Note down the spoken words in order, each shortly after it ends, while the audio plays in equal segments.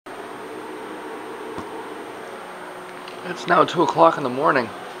It's now 2 o'clock in the morning.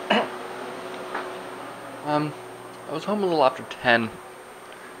 I was home a little after 10,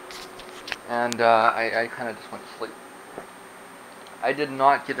 and I kind of just went to sleep. I did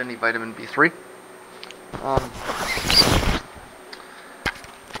not get any vitamin B3. Um,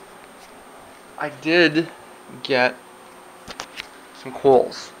 I did get some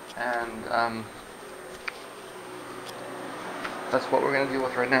coals, and that's what we're going to deal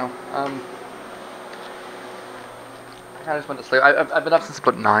with right now. I kind of just went to sleep. I've been up since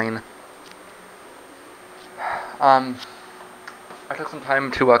about 9. I took some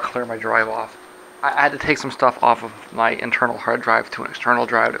time to clear my drive off. I had to take some stuff off of my internal hard drive to an external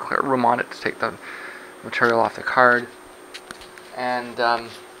drive to clear room on it to take the material off the card. And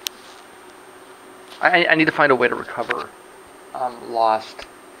I need to find a way to recover lost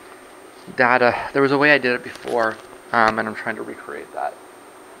data. There was a way I did it before, and I'm trying to recreate that.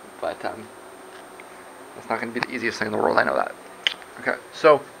 But it's not going to be the easiest thing in the world, I know that. Okay,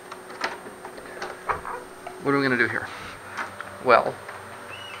 so what are we going to do here? Well,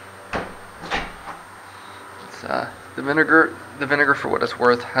 it's, the vinegar, for what it's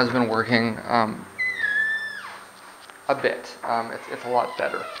worth, has been working a bit. It's a lot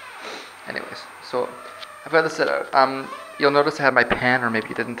better. Anyways, so I've got this set out. You'll notice I had my pan, or maybe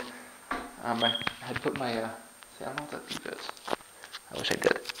you didn't. I had put my, see, I don't know what that thing is. I wish I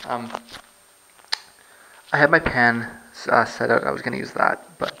did. I had my pan set out. I was going to use that,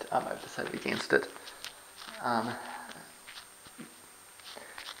 but I've decided against it.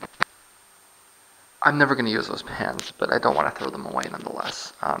 I'm never going to use those pans, but I don't want to throw them away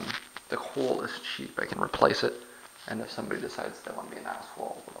nonetheless. The coal is cheap. I can replace it. And if somebody decides they want to be an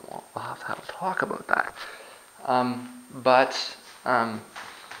asshole, we'll have to have a talk about that. But I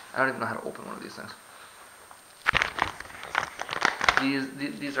don't even know how to open one of these things.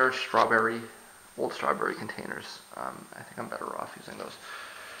 These are old strawberry containers. I think I'm better off using those.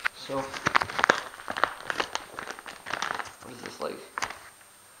 So, what is this like?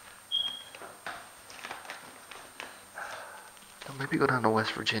 Don't maybe go down to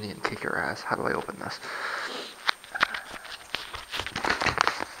West Virginia and kick your ass. How do I open this?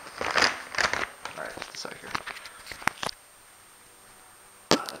 Alright, just a sec here.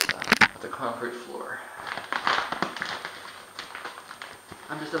 That's a concrete floor.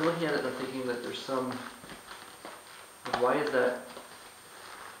 I'm looking at it and thinking that there's some. Why is that?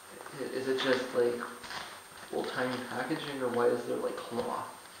 Is it just like old tiny packaging, or why is there like cloth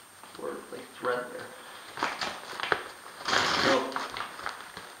or like thread there? So,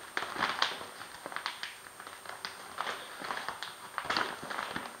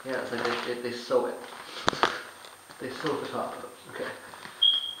 yeah, it's like they sew it. They sew the top of it. Okay.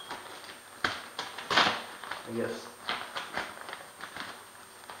 I guess.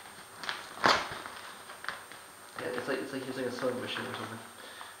 Yeah, it's like using a sewing machine or something.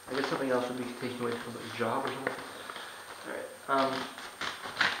 I guess something else would be taking away from a job or something. Alright.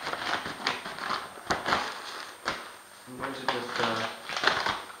 Why is it just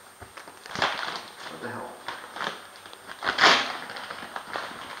what the hell?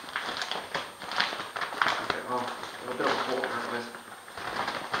 Okay, well, a bit of a hole anyways.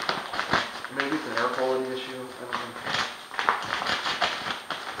 Maybe it's an air quality issue. I don't know.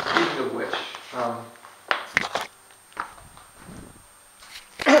 Speaking of which,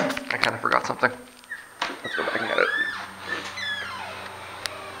 I kind of forgot something. Let's go back and get it.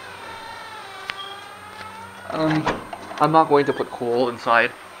 I'm not going to put coal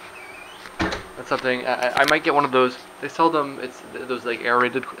inside. That's something, I might get one of those. They sell them, it's those like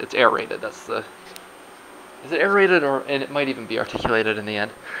aerated, it's aerated, that's the, is it aerated, or, and it might even be articulated in the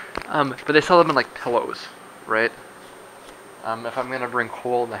end. But they sell them in like pillows, right? If I'm going to bring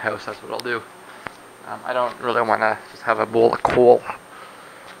coal in the house, that's what I'll do. I don't really want to just have a bowl of coal.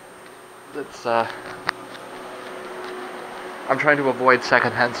 That's, I'm trying to avoid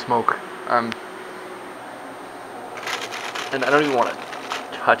secondhand smoke. And I don't even want to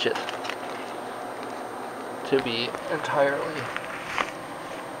touch it, to be entirely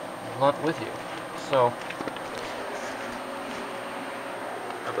blunt with you. So,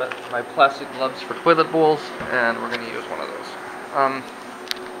 I've got my plastic gloves for toilet bowls, and we're going to use one of those.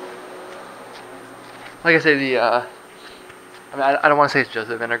 Like I say, I mean, I don't want to say it's just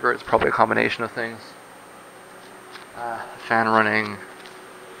the vinegar, it's probably a combination of things. Fan running,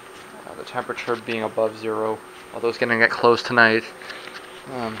 the temperature being above 0, although it's going to get close tonight.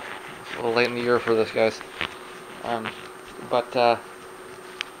 It's a little late in the year for this, guys. But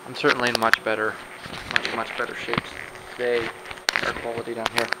I'm certainly in much better shape today. Air quality down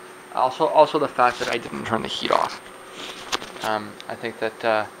here. Also the fact that I didn't turn the heat off. I think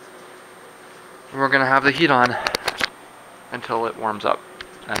that we're going to have the heat on until it warms up,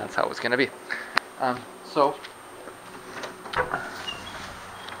 and that's how it's going to be. So I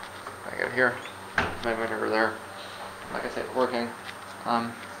got here, my vinegar there. Like I said, working.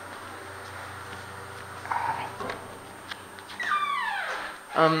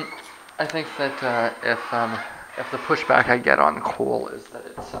 I think that if the pushback I get on coal is that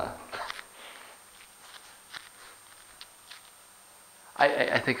it's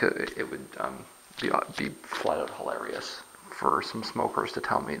I think it would be flat out hilarious for some smokers to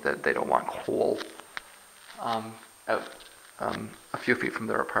tell me that they don't want coal out a few feet from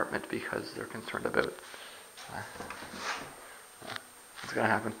their apartment because they're concerned about what's going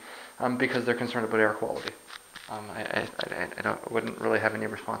to happen, because they're concerned about air quality. I wouldn't really have any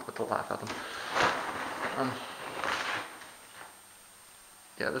response but to laugh at them.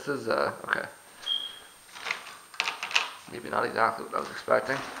 Yeah, this is okay. Maybe not exactly what I was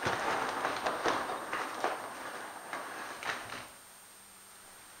expecting.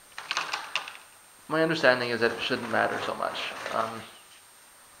 My understanding is that it shouldn't matter so much. Although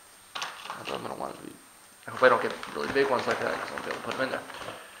I'm going to want to be. I hope I don't get really big ones like that because I won't be able to put them in there.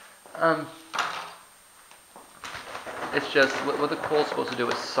 It's just what the coal's supposed to do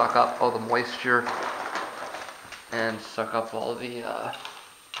is suck up all the moisture and suck up all the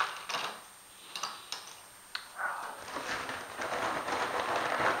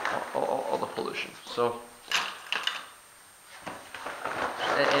all the pollution. So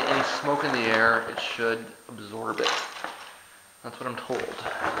any smoke in the air, it should absorb it. That's what I'm told.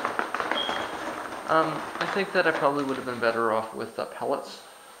 I think that I probably would have been better off with pellets.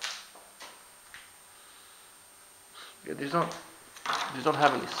 Yeah, these don't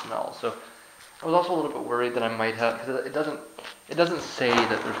have any smell. So I was also a little bit worried that I might have, because it doesn't say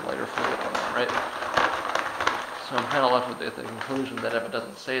that there's lighter fluid on them, right? So I'm kind of left with the conclusion that if it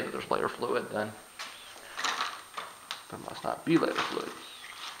doesn't say that there's lighter fluid, then there must not be lighter fluid.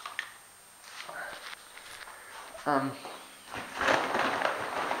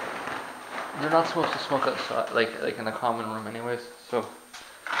 You're not supposed to smoke outside, like in a common room, anyways. So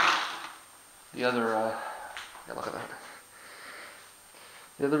the other, yeah, look at that.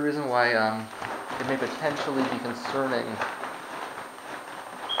 The other reason why it may potentially be concerning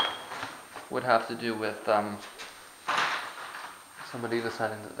would have to do with somebody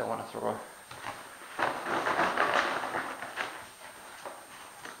deciding that they want to throw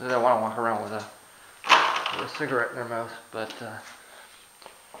they want to walk around with a cigarette in their mouth, but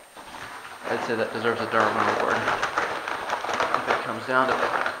I'd say that deserves a Darwin Award if it comes down to it.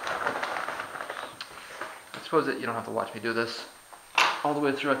 I suppose that you don't have to watch me do this all the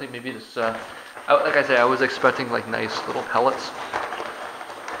way through. I think maybe just, like I say, I was expecting like nice little pellets.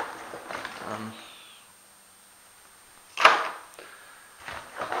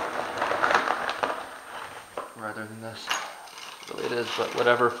 Rather than this. Really it is, but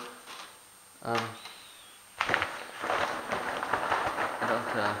whatever. I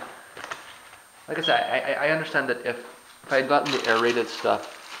don't, like I said, I understand that if I had gotten the aerated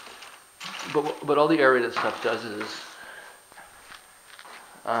stuff, but all the aerated stuff does is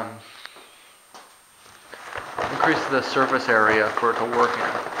increase the surface area for it to work in.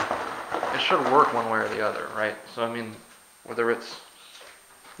 It should work one way or the other, right? So I mean, whether it's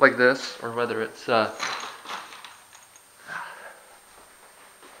like this or whether it's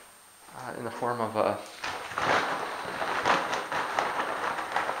in the form of a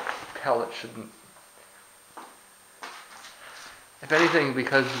pellet, shouldn't. If anything,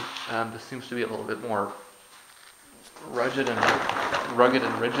 because this seems to be a little bit more rugged and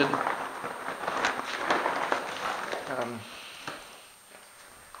rigid.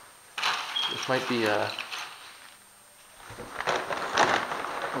 This might be a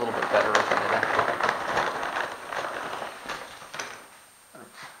little bit better, if anything.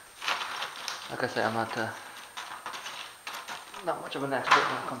 Like I say, I'm not much of an expert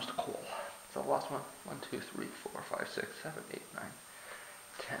when it comes to coal. So the last one. 1, 2, 3, 4, 5, 6, 7, 8, 9,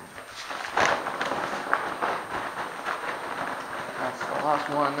 10. That's the last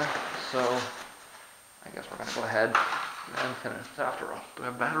one. So I guess we're gonna go ahead and finish after all. Do we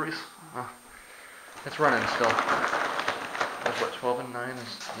have batteries? It's running still. That's what, 12 and 9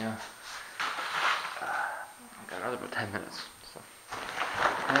 is, yeah. I've got another about 10 minutes. So.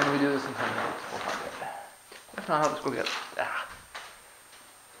 And we do this in 10 minutes, we'll find it. If not, I'll just go get it.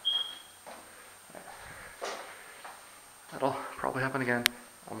 That'll probably happen again.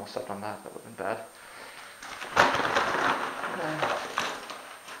 Almost stepped on that, that would have been bad. Okay.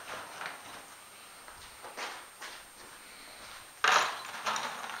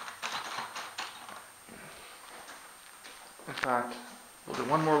 In fact, we'll do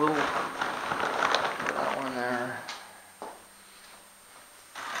one more little, put that one in there.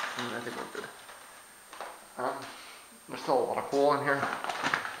 I think we're good. There's still a lot of coal in here,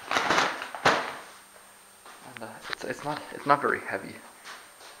 and it's not very heavy.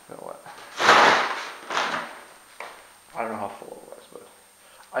 So I don't know how full it was, but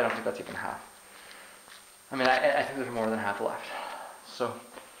I don't think that's even half. I mean, I think there's more than half left. So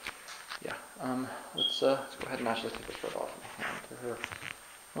yeah, let's go ahead and actually take the thread off my hand here.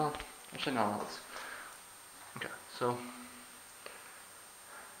 Well, actually no, let's. Okay, so.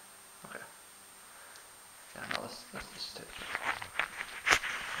 Okay. Yeah, no, let's just take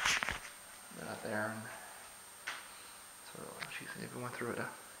that there. So she even went through it.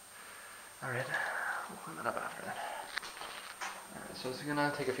 All right, we'll clean that up after that. All right, so it's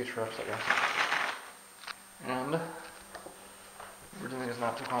gonna take a few trips, I guess. And everything is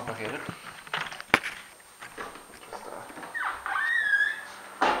not too complicated. Just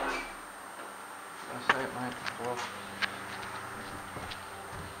I say it might as well.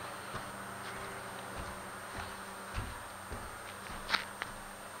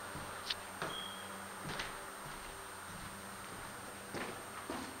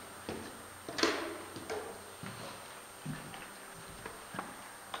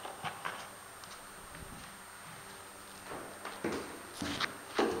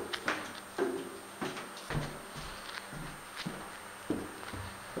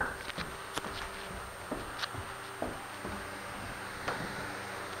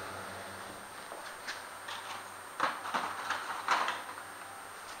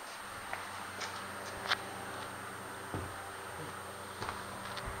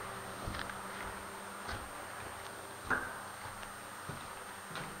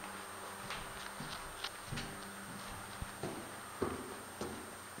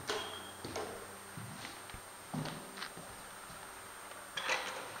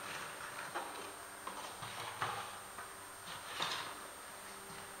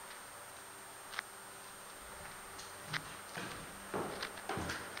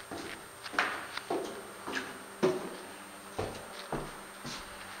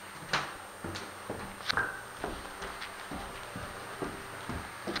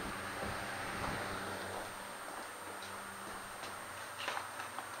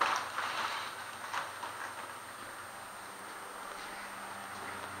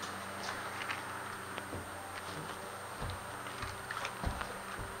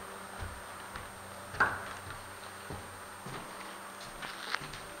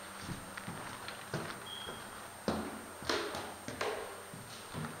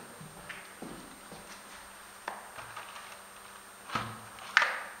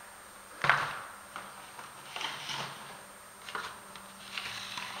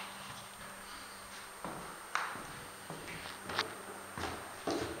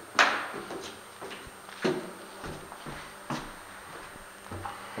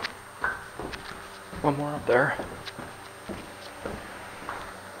 One more up there.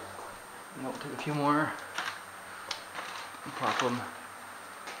 And we'll take a few more and pop them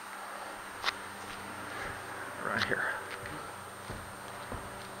right here.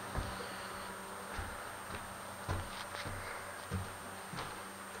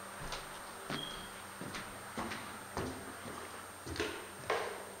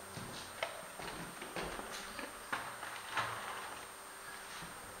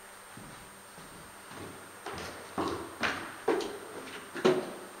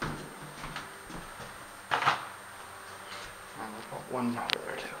 One over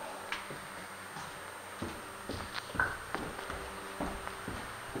there too.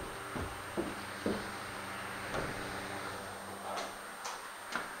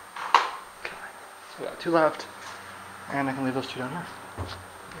 Okay, so we got two left, and I can leave those two down here.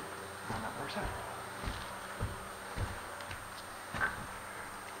 And that works out.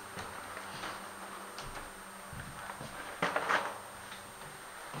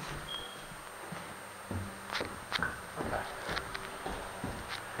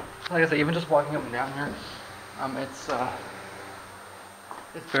 Like I said, even just walking up and down here,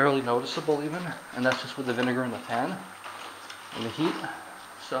 it's barely noticeable even, and that's just with the vinegar and the pan and the heat.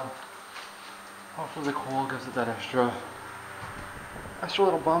 So hopefully the coal gives it that extra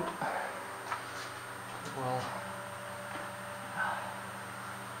little bump. Well,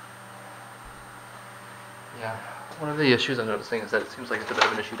 yeah. One of the issues I'm noticing is that it seems like it's a bit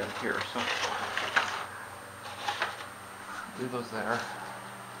of an issue down here. So leave those there.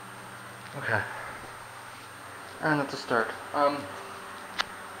 Okay. And that's a start.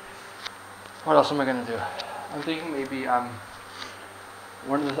 What else am I gonna do? I'm thinking maybe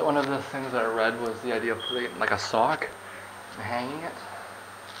one of the things that I read was the idea of putting it in like a sock and hanging it.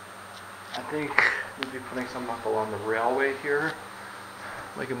 I think maybe putting some up along the railway here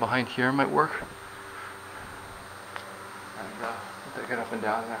like in behind here might work. And take it up and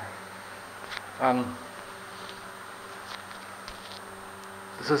down there.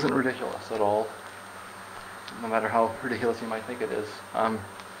 This isn't ridiculous at all, no matter how ridiculous you might think it is. I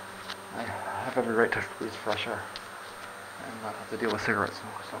have every right to breathe fresh air and not have to deal with cigarette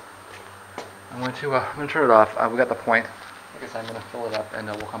smoke. So I'm going to turn it off. We got the point. Like I said, I'm going to fill it up and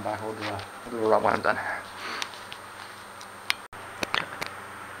we'll come back. We'll do a run when I'm done.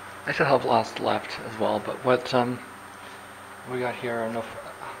 I should have left as well, but what we got here, I don't know if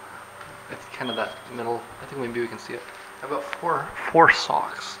it's kind of that middle. I think maybe we can see it. I've got four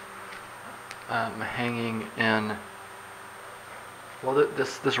socks hanging in. Well,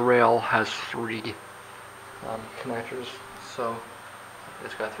 this rail has 3 connectors, so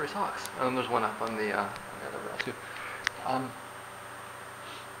it's got 3 socks, and then there's one up on the other rail too.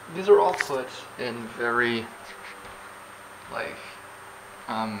 These are all put in very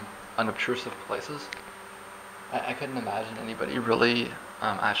unobtrusive places. I couldn't imagine anybody really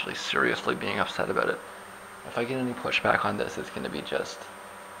actually seriously being upset about it. If I get any pushback on this, it's going to be just,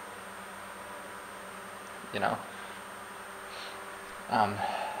 you know. I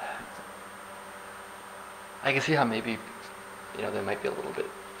can see how maybe, you know, they might be a little bit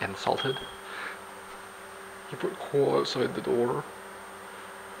insulted. You put coal outside the door.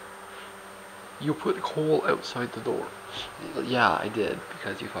 You put coal outside the door. Yeah, I did,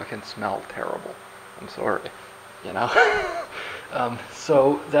 because you fucking smell terrible. I'm sorry, you know?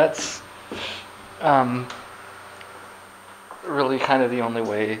 So that's really kind of the only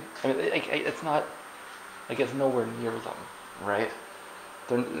way. I mean, it's not, like, it's nowhere near them, right?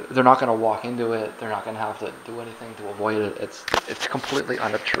 They're not going to walk into it. They're not going to have to do anything to avoid it. It's completely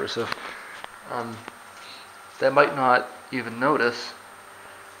unobtrusive. They might not even notice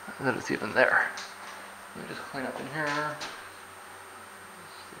that it's even there. Let me just clean up in here.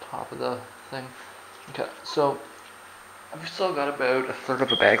 The top of the thing. Okay, so I've still got about a third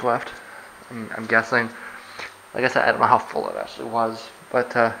of a bag left. I'm guessing. Like I said, I don't know how full it actually was,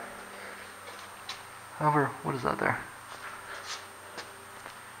 but however, what is that there?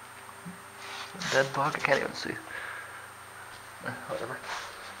 A dead bug? I can't even see. Whatever.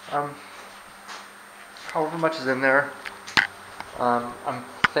 However much is in there, I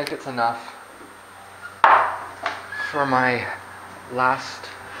think it's enough for my last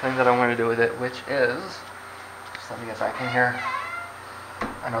thing that I want to do with it, which is, just let me get back in here.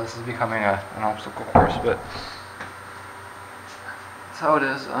 I know this is becoming an obstacle course, but that's how it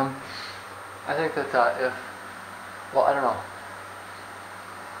is. I think that well, I don't know.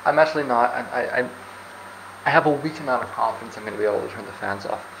 I'm actually not. I have a weak amount of confidence I'm going to be able to turn the fans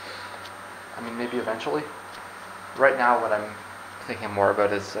off. I mean, maybe eventually. Right now, what I'm thinking more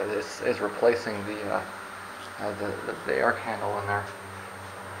about is replacing the air handle in there.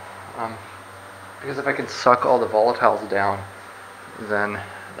 Because if I can suck all the volatiles down, then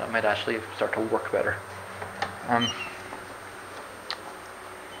that might actually start to work better.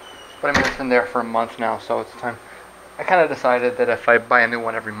 But I mean, it's been there for a month now, so it's time. I kind of decided that if I buy a new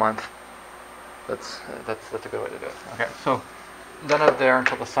one every month, that's a good way to do it. Okay, so done out there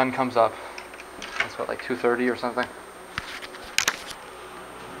until the sun comes up. It's what, like 2:30 or something?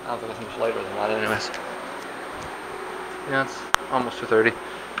 I don't think it's much later than that, anyways. Yeah, it's almost 2:30.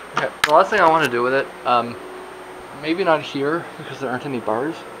 Okay, the last thing I want to do with it, maybe not here because there aren't any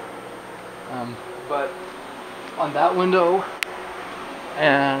bars, but on that window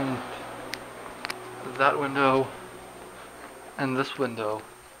and that window and this window.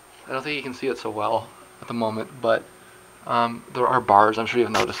 I don't think you can see it so well at the moment, but there are bars. I'm sure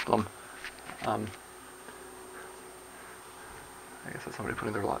you've noticed them. I guess that's somebody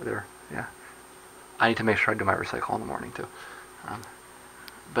putting their lot there. Yeah. I need to make sure I do my recycle in the morning too.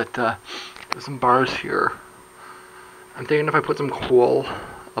 But there's some bars here. I'm thinking if I put some coal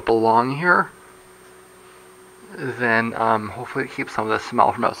up along here, then hopefully it keeps some of the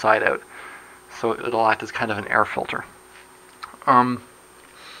smell from outside out. So it'll act as kind of an air filter.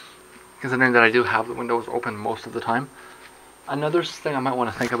 Considering that I do have the windows open most of the time. Another thing I might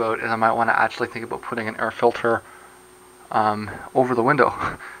want to think about is I might want to actually think about putting an air filter over the window,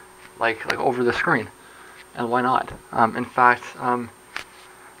 like over the screen. And why not? In fact,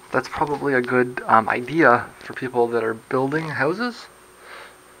 that's probably a good idea for people that are building houses.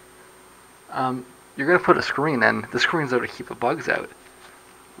 You're going to put a screen in. The screen's there to keep the bugs out.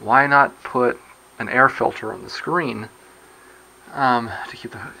 Why not put an air filter on the screen to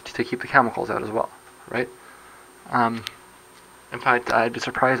keep the chemicals out as well, right? In fact, I'd be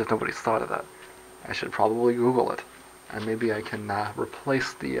surprised if nobody's thought of that. I should probably Google it, and maybe I can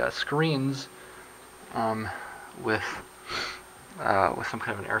replace the screens with with some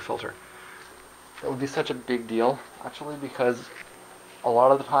kind of an air filter. That would be such a big deal, actually, because a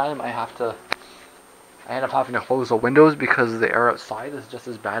lot of the time I end up having to close the windows because the air outside is just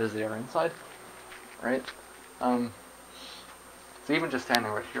as bad as the air inside, right? Um, so even just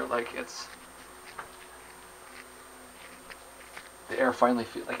standing right here, like it's the air finally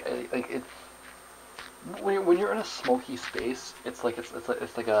feel like it. When you're in a smoky space, it's like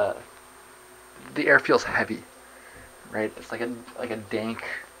a the air feels heavy, right? It's like a dank.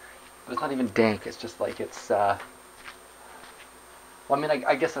 But it's not even dank. It's just like it's. Well, I mean,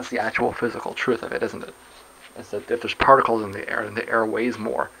 I guess that's the actual physical truth of it, isn't it? Is that if there's particles in the air, then the air weighs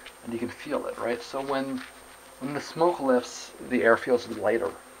more, and you can feel it, right? So when the smoke lifts, the air feels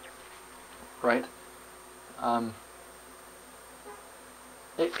lighter, right? Um,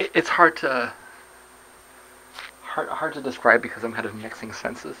 it's hard to describe because I'm kind of mixing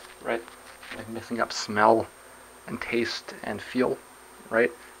senses, right? Like mixing up smell and taste and feel,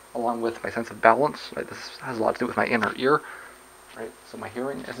 right? Along with my sense of balance. Right? This has a lot to do with my inner ear, right? So my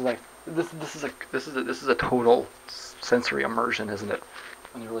hearing is like this is a total sensory immersion, isn't it?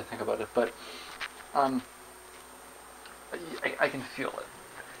 When you really think about it, but um, I can feel it.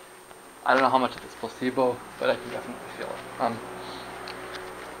 I don't know how much of it's placebo, but I can definitely feel it.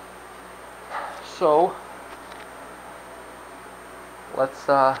 So let's.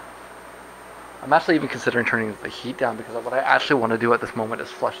 I'm actually even considering turning the heat down because what I actually want to do at this moment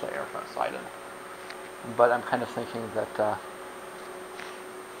is flush the air from outside in. But I'm kind of thinking that. Well,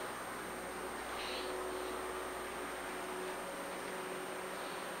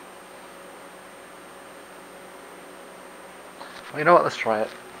 you know what? Let's try it.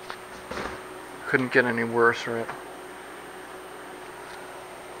 Couldn't get any worse, right?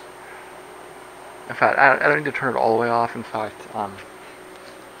 In fact, I don't need to turn it all the way off. In fact, I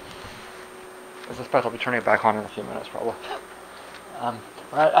suspect I'll be turning it back on in a few minutes, probably.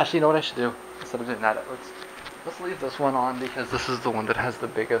 Actually, you know what I should do? Instead of doing that, let's leave this one on because this is the one that has the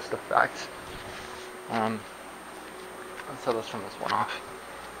biggest effect. So let's turn this one off.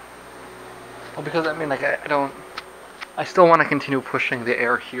 Well, because I mean, like, I still want to continue pushing the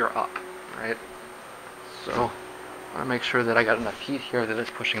air here up, right? So I want to make sure that I got enough heat here that it's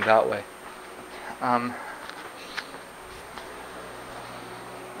pushing that way.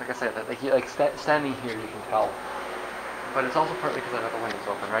 Like I said, standing here, you can tell. But it's also partly because I've got the windows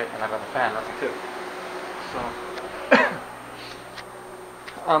open, right? And I've got the fan running too. So,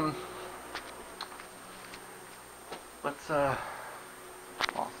 let's well,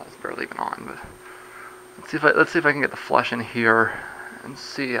 it's barely even on, but let's see if I can get the flush in here and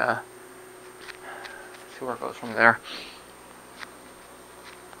see where it goes from there.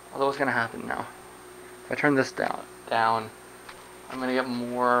 Although what's gonna happen now? If I turn this down, I'm gonna get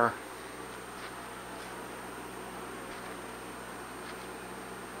more.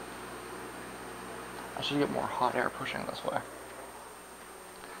 I should get more hot air pushing this way.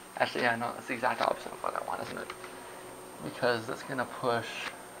 Actually, yeah, no, that's the exact opposite of what I want, isn't it? Because it's gonna push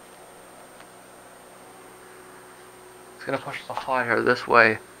the hot air this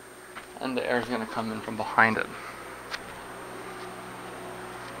way, and the air is gonna come in from behind it.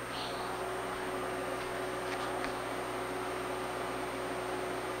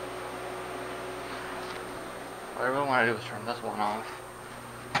 What I really want to do is turn this one off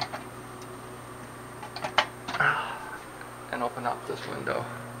and open up this window.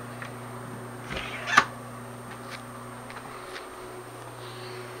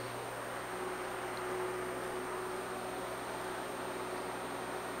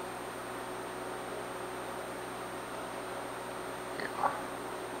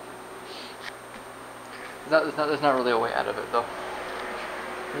 There's not really a way out of it though.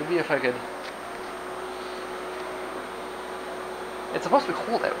 Maybe if I could. It's supposed to be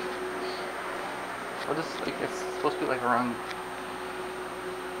cold out. What is it's supposed to be like around.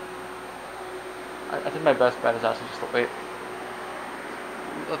 I think my best bet is actually just to wait.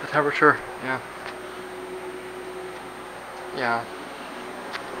 Let the temperature, yeah. Yeah.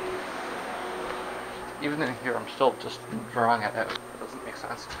 Even in here, I'm still just drawing it out. It doesn't make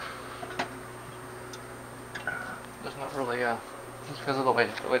sense. There's not really just because of the way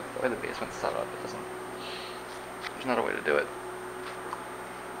the basement's set up. It doesn't. There's not a way to do it.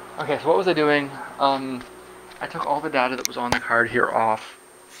 Okay, so what was I doing? I took all the data that was on the card here off.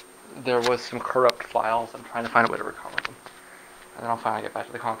 There was some corrupt files. I'm trying to find a way to recover them. And then I'll finally get back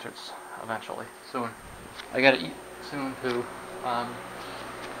to the concerts eventually, soon. I gotta eat soon too.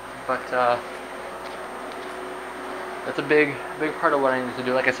 But that's a big part of what I need to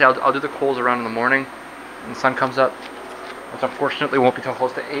do. Like I say, I'll do the coals around in the morning when the sun comes up, which unfortunately won't be till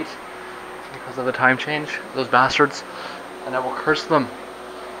close to 8 because of the time change. Those bastards. and I will curse them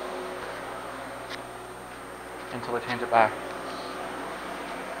until I change it back.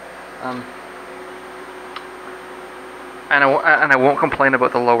 And I won't complain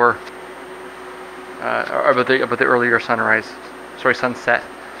about the lower, or about the earlier sunset.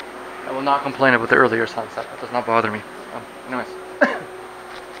 I will not complain about the earlier sunset. That does not bother me. Anyways,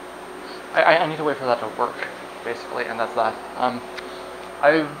 I need to wait for that to work, basically, and that's that.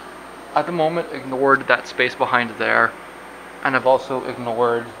 I've at the moment ignored that space behind there, and I've also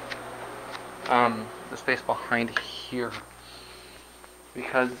ignored the space behind here,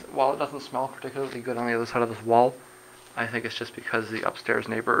 because while it doesn't smell particularly good on the other side of this wall, I think it's just because the upstairs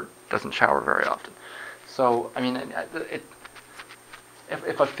neighbor doesn't shower very often. So, I mean,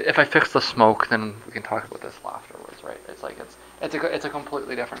 if I fix the smoke, then we can talk about this afterwards, right? It's like it's a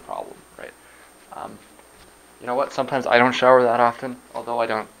completely different problem, right? You know what? Sometimes I don't shower that often, although I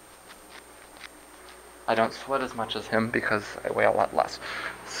don't sweat as much as him because I weigh a lot less.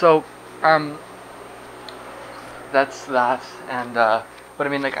 So, that's that, and but I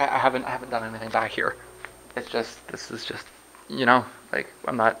mean, like, I haven't done anything back here. It's just, this is just, you know, like,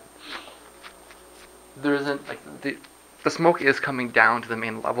 I'm not, there isn't, like, the smoke is coming down to the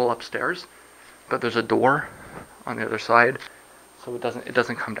main level upstairs, but there's a door on the other side, so it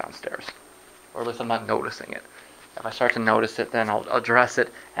doesn't come downstairs, or at least I'm not noticing it. If I start to notice it, then I'll address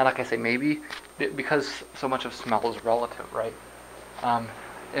it, and like I say, maybe, because so much of smell is relative, right?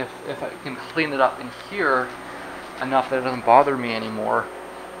 If I can clean it up in here enough that it doesn't bother me anymore,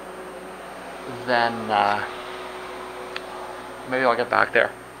 then maybe I'll get back there.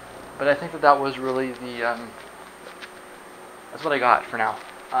 But I think that was really the, that's what I got for now.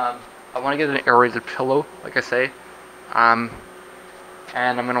 I want to get an aerated pillow, like I say, and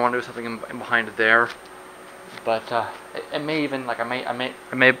I'm going to want to do something in behind there, but it may even, like, I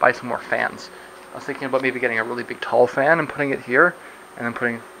may buy some more fans. I was thinking about maybe getting a really big tall fan and putting it here, and then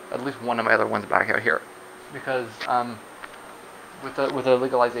putting at least one of my other ones back out here, because with a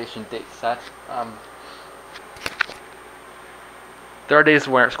legalization date set, there are days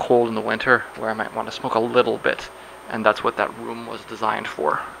where it's cold in the winter where I might want to smoke a little bit, and that's what that room was designed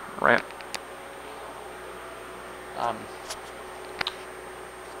for, right?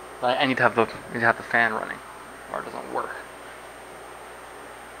 But I need to have the fan running, or it doesn't work.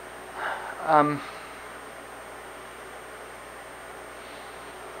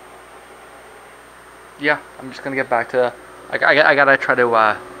 Yeah, I'm just gonna get back to. I gotta try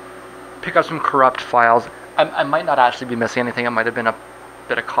to pick up some corrupt files. I might not actually be missing anything. It might have been a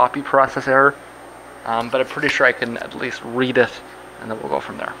bit of copy process error, but I'm pretty sure I can at least read it, and then we'll go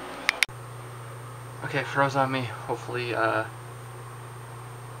from there. Okay, froze on me. Hopefully, I'm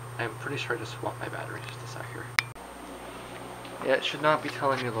pretty sure I just swapped my battery. Just a sec here. Yeah, it should not be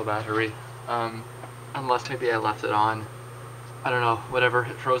telling me low battery, unless maybe I left it on. I don't know. Whatever,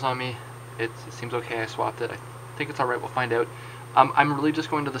 it froze on me. It seems okay. I swapped it. I think it's all right. We'll find out. I'm really just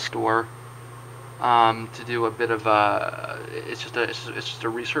going to the store to do a bit of it's just a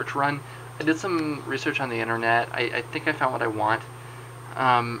research run. I did some research on the internet. I think I found what I want.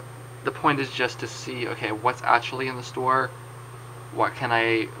 The point is just to see, okay, what's actually in the store, what can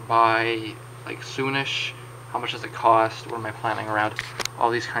I buy like soonish, how much does it cost, what am I planning around, all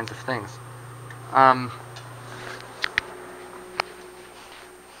these kinds of things.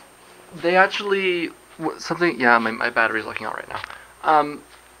 They actually, something, yeah, my battery's looking out right now.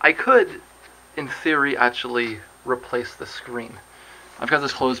 I could, in theory, actually replace the screen. I've got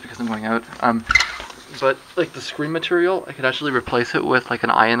this closed because I'm going out. But like the screen material, I could actually replace it with like an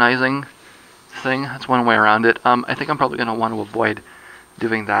ionizing thing. That's one way around it. I think I'm probably going to want to avoid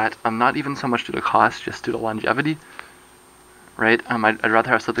doing that. Not even so much due to cost, just due to longevity. Right? I'd rather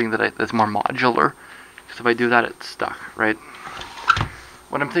have something that's more modular, because if I do that, it's stuck. Right?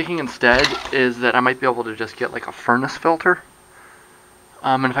 What I'm thinking instead is that I might be able to just get like a furnace filter.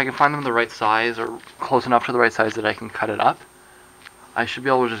 And if I can find them the right size, or close enough to the right size that I can cut it up, I should be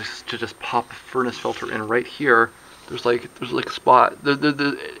able to just pop the furnace filter in right here. There's like a spot.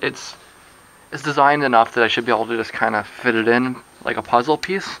 It's designed enough that I should be able to just kind of fit it in like a puzzle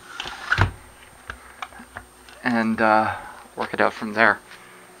piece, and work it out from there.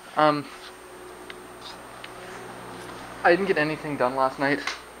 I didn't get anything done last night.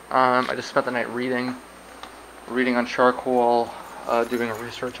 I just spent the night reading on charcoal, doing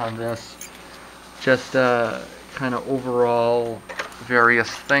research on this, just kind of overall various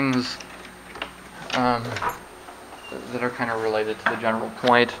things that are kind of related to the general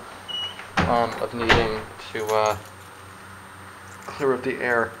point of needing to clear up the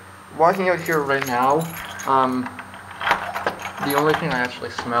air. Walking out here right now, the only thing I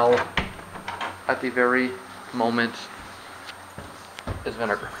actually smell at the very moment is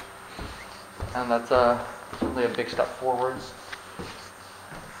vinegar. And that's certainly a big step forwards.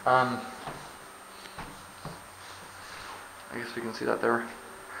 I guess we can see that there.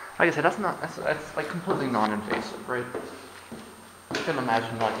 Like I said, that's like completely non-invasive, right? I can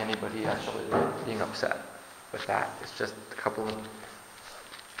imagine not anybody actually being upset with that. It's just a couple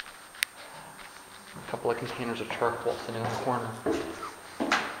of containers of charcoal sitting in the corner,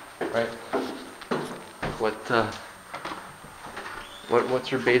 right?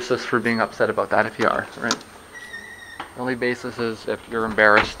 What's your basis for being upset about that if you are, right? The only basis is if you're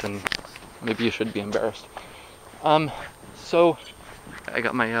embarrassed, and maybe you should be embarrassed. So I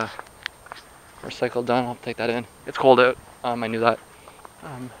got my recycle done. I'll take that in. It's cold out. I knew that.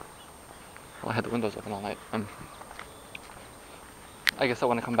 Well, I had the windows open all night. I guess I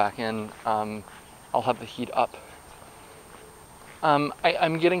want to come back in. I'll have the heat up.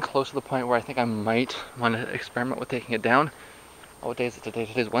 I'm getting close to the point where I think I might want to experiment with taking it down. Oh, what day is it today?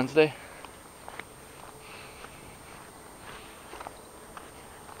 Today's Wednesday.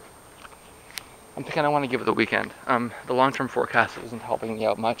 I'm thinking I want to give it the weekend. The long-term forecast isn't helping me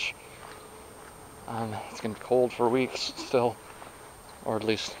out much. It's going to be cold for weeks still, or at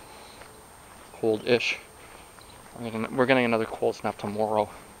least cold-ish. We're getting another cold snap tomorrow,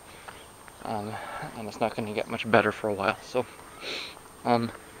 and it's not going to get much better for a while. So,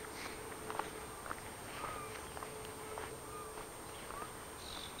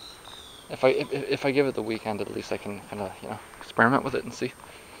 if I give it the weekend, at least I can kind of experiment with it and see.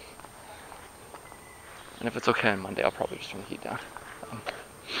 And if it's okay on Monday, I'll probably just turn the heat down.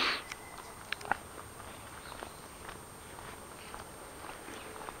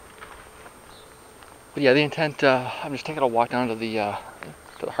 But yeah, the intent, I'm just taking a walk down to the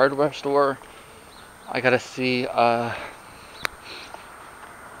hardware store. I gotta see,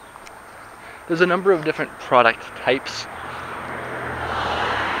 there's a number of different product types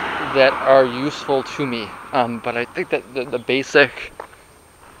that are useful to me. But I think that the basic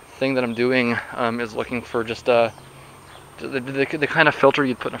thing that I'm doing is looking for just the kind of filter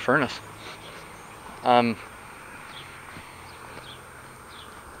you'd put in a furnace.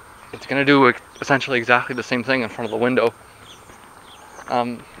 It's going to do essentially exactly the same thing in front of the window.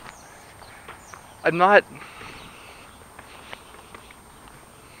 I'm not...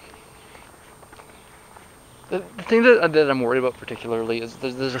 The thing that I'm worried about particularly is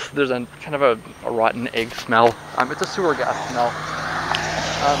there's a kind of a rotten egg smell. It's a sewer gas smell,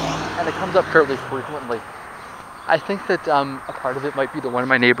 and it comes up fairly frequently. I think that a part of it might be that one of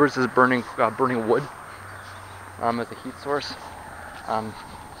my neighbors is burning wood as a heat source, and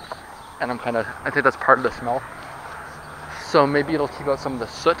I think that's part of the smell. So maybe it'll keep out some of the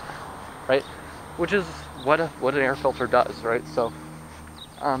soot, right? Which is what an air filter does, right? So,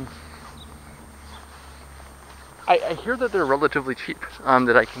 I hear that they're relatively cheap.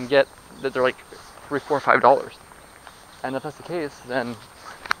 That I can get, that they're like $3, $4, $5. And if that's the case, then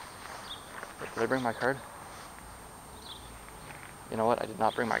did I bring my card? You know what? I did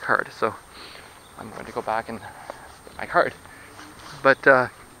not bring my card, so I'm going to go back and get my card. But yeah,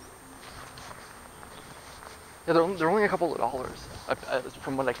 they're only a couple of dollars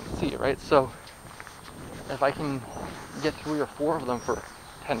from what I can see, right? So if I can get 3 or 4 of them for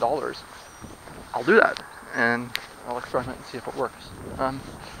 $10, I'll do that, and I'll experiment and see if it works.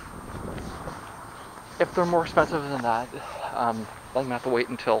 If they're more expensive than that, I'm gonna have to wait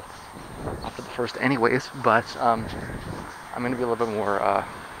until after the first anyways, but I'm gonna be a little bit more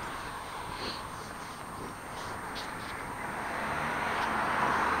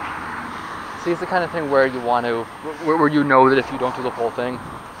see, it's the kind of thing where you want to, where you know that if you don't do the whole thing,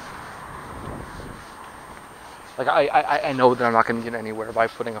 like I know that I'm not going to get anywhere by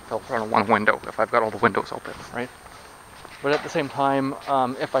putting a filter on one window if I've got all the windows open, right? But at the same time,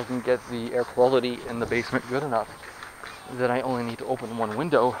 if I can get the air quality in the basement good enough, then I only need to open one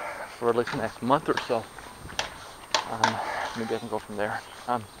window for at least the next month or so. Maybe I can go from there.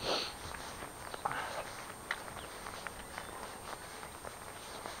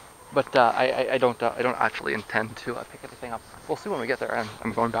 But I don't actually intend to pick anything up. We'll see when we get there.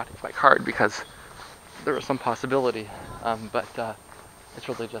 I'm going back to my card because there is some possibility, but it's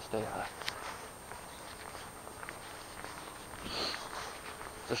really just a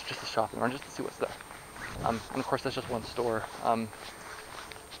shopping run just to see what's there. And of course, that's just one store. I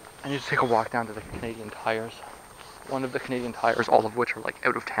need to take a walk down to the Canadian Tires. One of the Canadian Tires, all of which are like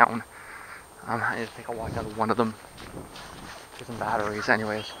out of town. I need to take a walk down to one of them. Get some batteries,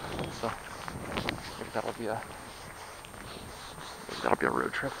 anyways. So maybe that'll be a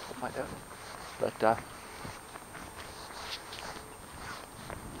road trip. We'll find out. But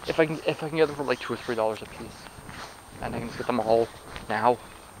if I can get them for like $2 or $3 a piece, and I can just get them all now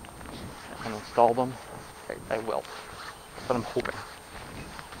and install them, I will. But I'm hoping.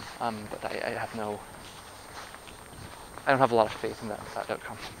 But I have no. I don't have a lot of faith in that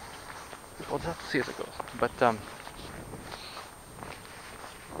outcome. We'll just have to see as it goes. But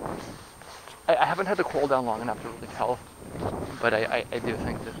I haven't had the cool down long enough to really tell. But I do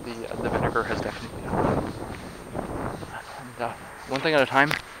think that the vinegar has definitely helped. And one thing at a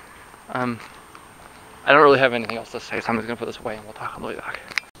time. I don't really have anything else to say, so I'm just gonna put this away and we'll talk on the way back.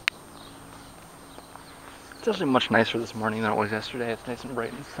 It's actually much nicer this morning than it was yesterday. It's nice and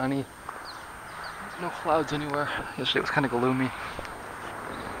bright and sunny. No clouds anywhere. Yesterday it was kind of gloomy.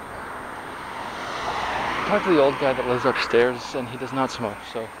 I talked to the old guy that lives upstairs and he does not smoke,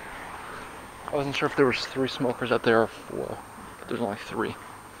 so I wasn't sure if there was 3 smokers out there or 4, but there's only 3.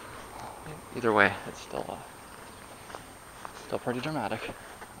 Either way, it's still pretty dramatic.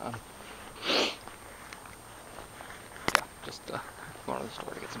 Yeah, just going to the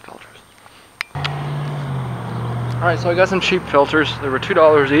store to get some filters. Alright, so I got some cheap filters. They were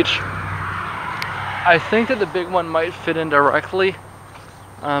 $2 each. I think that the big one might fit in directly,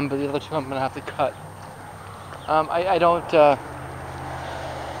 but the other 2 I'm going to have to cut. I don't...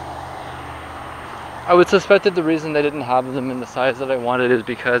 I would suspect that the reason they didn't have them in the size that I wanted is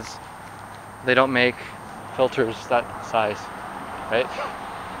because they don't make filters that size, right?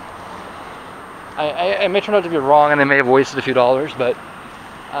 I may turn out to be wrong and I may have wasted a few dollars, but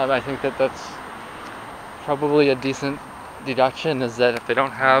I think that that's probably a decent deduction, is that if they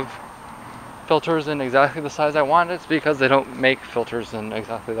don't have filters in exactly the size I want, it's because they don't make filters in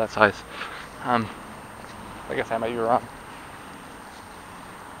exactly that size. I guess I might be wrong.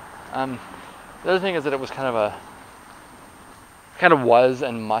 The other thing is that it was kind of was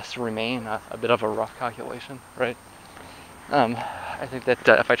and must remain a bit of a rough calculation, right? I think that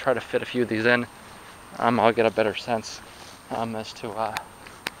if I try to fit a few of these in, I'll get a better sense as to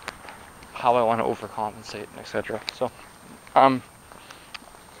how I want to overcompensate, etc. So, I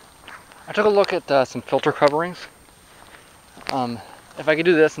took a look at some filter coverings. If I could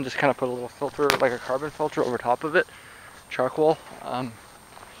do this and just kind of put a little filter, like a carbon filter, over top of it, charcoal,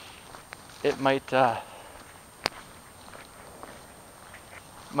 it might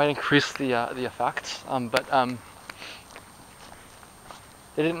increase the effect, but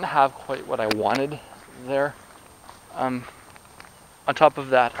they didn't have quite what I wanted there. On top of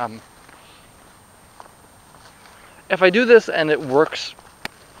that, if I do this and it works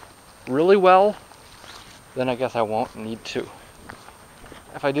really well, then I guess I won't need to.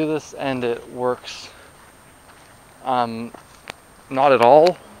 If I do this and it works not at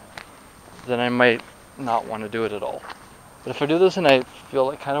all, then I might not want to do it at all. But if I do this and I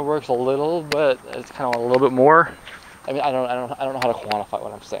feel it kind of works a little, but it's kind of a little bit more, I mean, I don't know how to quantify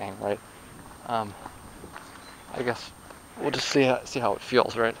what I'm saying, right? I guess we'll just see how it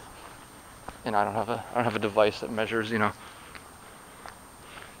feels, right? And I don't have a device that measures,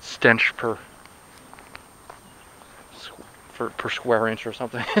 stench per square inch or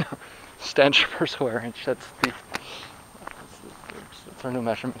something. Stench per square inch. That's our new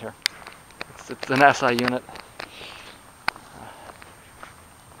measurement here. It's an SI unit.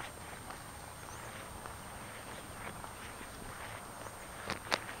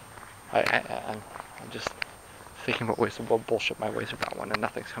 I'm just thinking about ways to bullshit my ways with that one, and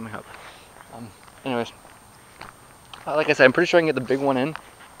nothing's coming up. Anyways, like I said, I'm pretty sure I can get the big one in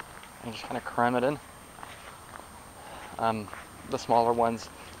and just kind of cram it in. The smaller ones,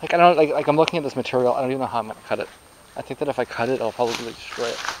 like I don't like I'm looking at this material. I don't even know how I'm gonna cut it. I think that if I cut it, I'll probably destroy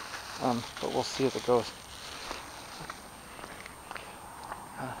it. But we'll see as it goes.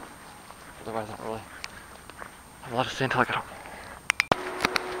 Otherwise, I don't really have a lot to say until I get home.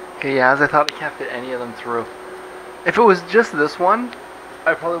 Okay, yeah, as I thought, I can't fit any of them through. If it was just this one,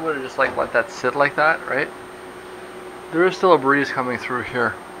 I probably would have just let that sit like that, right? There is still a breeze coming through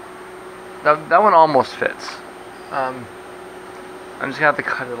here. That one almost fits. I'm just gonna have to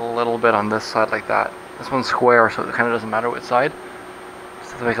cut it a little bit on this side like that. This one's square, so it kind of doesn't matter which side.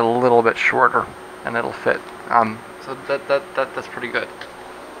 Just have to make it a little bit shorter, and it'll fit. So that's pretty good.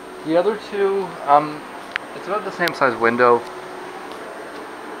 The other 2, it's about the same size window.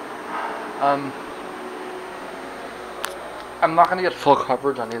 I'm not gonna get full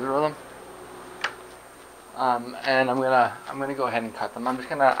coverage on either of them. And I'm gonna go ahead and cut them. I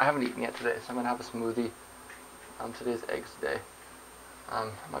haven't eaten yet today, so I'm gonna have a smoothie. Today's eggs day.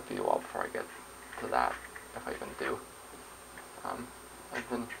 It might be a while before I get to that, if I even do.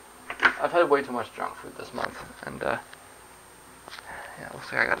 I've had way too much junk food this month, and yeah, it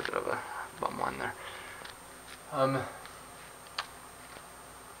looks like I got a bit of a bum one there.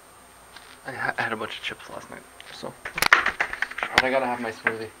 I had a bunch of chips last night, so and I gotta have my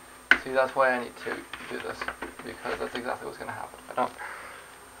smoothie. See, that's why I need to do this, because that's exactly what's gonna happen if I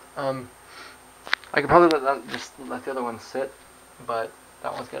don't. I could probably just let the other one sit, but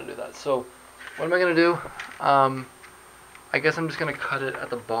that one's gonna do that. So, what am I gonna do? I guess I'm just gonna cut it at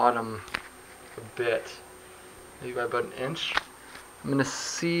the bottom a bit, maybe by about an inch. I'm gonna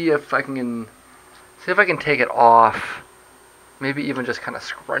see if I can take it off, maybe even just kind of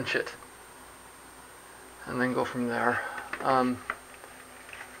scrunch it, and then go from there.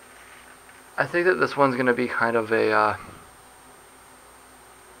 I think that this one's gonna be kind of a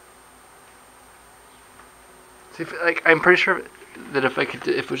see, like, I'm pretty sure that if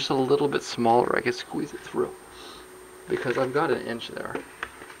it was just a little bit smaller, I could squeeze it through, because I've got an inch there.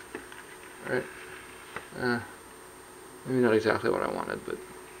 Right? Maybe not exactly what I wanted, but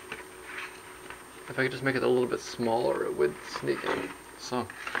if I could just make it a little bit smaller, it would sneak in. So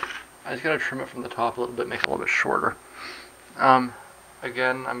I just gotta trim it from the top a little bit, make it a little bit shorter.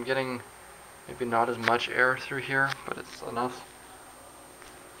 Again, I'm getting maybe not as much air through here, but it's enough.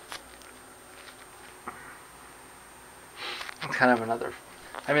 It's kind of another,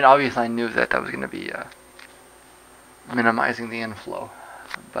 I mean, obviously I knew that was going to be minimizing the inflow,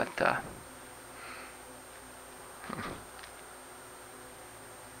 but well,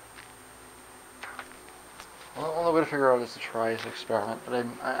 the only way to figure out is to try this experiment, but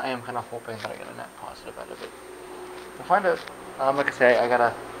I am kind of hoping that I get a net positive out of it. We'll find out. Like I say,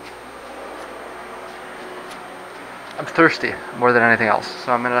 I'm thirsty more than anything else,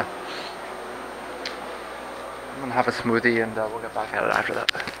 so I'm gonna have a smoothie, and we'll get back at it after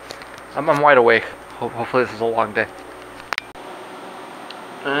that. I'm wide awake. Hopefully this is a long day.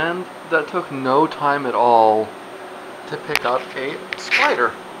 And that took no time at all to pick up a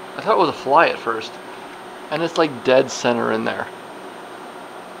spider. I thought it was a fly at first, and it's like dead center in there.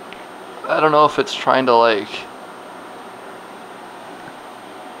 I don't know if it's trying to like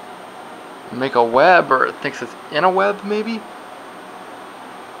make a web, or it thinks it's in a web, maybe.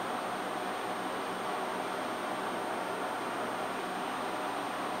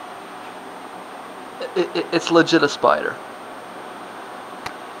 It's legit a spider.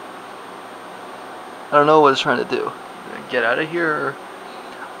 I don't know what it's trying to do. Get out of here.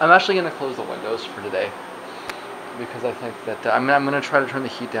 I'm actually going to close the windows for today, because I think that I'm going to try to turn the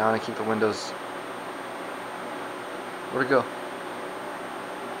heat down and keep the windows. Where'd it go?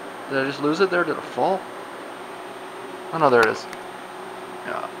 Did I just lose it there? Did it fall? Oh no, there it is.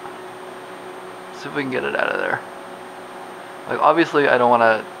 Yeah. See if we can get it out of there. Like, obviously I don't want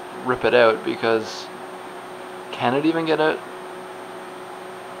to rip it out, because can it even get out?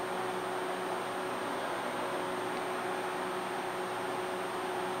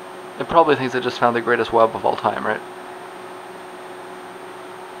 It probably thinks it just found the greatest web of all time, right?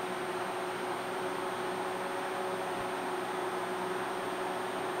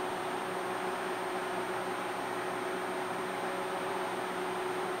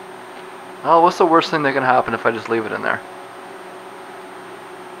 Oh, what's the worst thing that can happen if I just leave it in there?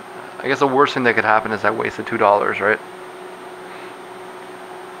 I guess the worst thing that could happen is I wasted $2, right?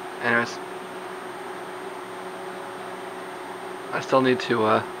 Anyways. I still need to,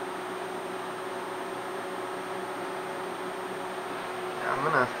 yeah, I'm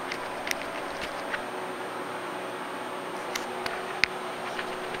gonna...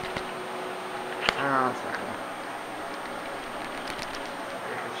 Oh, it's not gonna...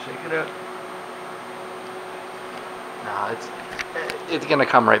 Shake it out. No, it's gonna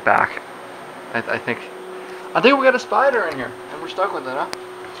come right back. I think we got a spider in here, and we're stuck with it, huh?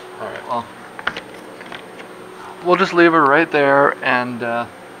 All right, well, we'll just leave it right there, and I'll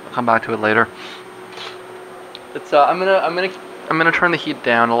come back to it later. It's I'm gonna turn the heat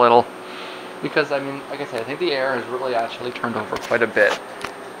down a little, because I mean, like I said, I think the air has really actually turned over quite a bit,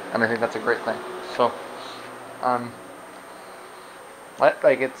 and I think that's a great thing. So,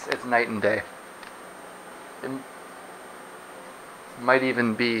 like it's night and day. It might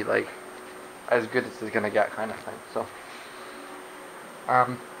even be like as good as it's gonna get, kind of thing. So,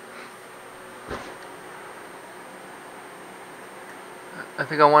 I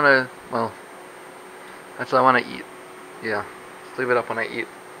think I want to, well, actually I want to eat. Yeah, let's leave it up when I eat.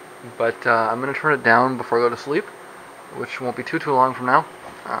 But I'm going to turn it down before I go to sleep, which won't be too long from now.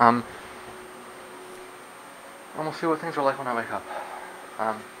 And we'll see what things are like when I wake up.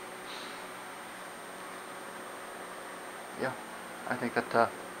 Yeah, I think that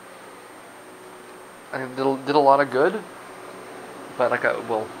I think did a lot of good. But like I'm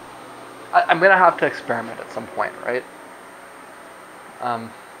going to have to experiment at some point, right?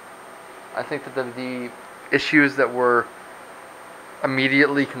 I think that the issues that were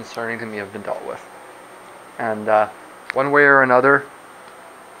immediately concerning to me have been dealt with, and one way or another,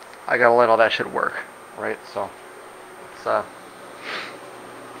 I gotta let all that shit work, right? So, it's,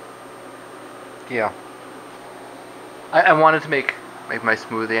 yeah. I wanted to make my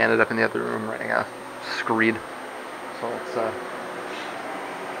smoothie. I ended up in the other room writing a screed. So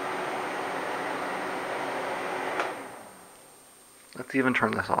let's even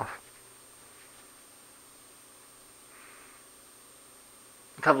turn this off.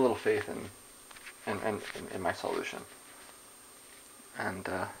 Let's have a little faith in my solution. And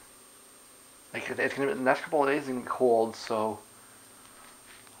like it's gonna be, the next couple of days is gonna be cold, so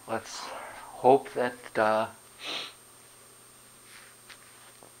let's hope that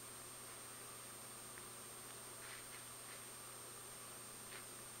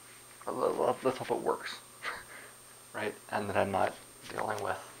let's hope it works, right? And that I'm not dealing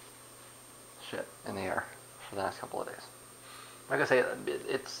with shit in the air for the next couple of days. Like I say,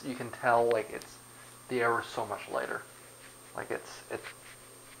 it's you can tell like it's the air is so much lighter. Like it's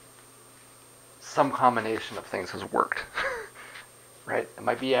some combination of things has worked, right? It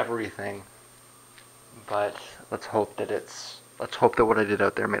might be everything, but let's hope that what I did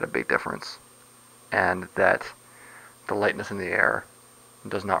out there made a big difference, and that the lightness in the air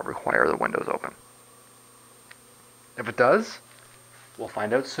does not require the windows open. If it does, we'll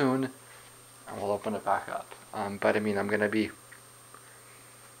find out soon, and we'll open it back up. But I mean, I'm gonna be.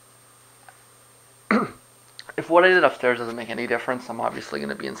 If what I did upstairs doesn't make any difference, I'm obviously going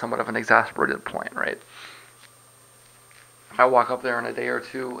to be in somewhat of an exasperated point, right? If I walk up there in a day or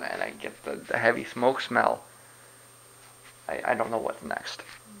two and I get the heavy smoke smell, I don't know what's next.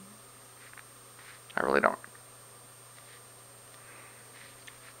 I really don't.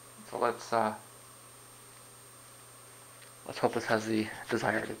 So let's hope this has the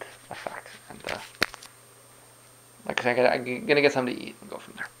desired effect. And like I said, I'm gonna get something to eat and go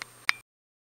from there.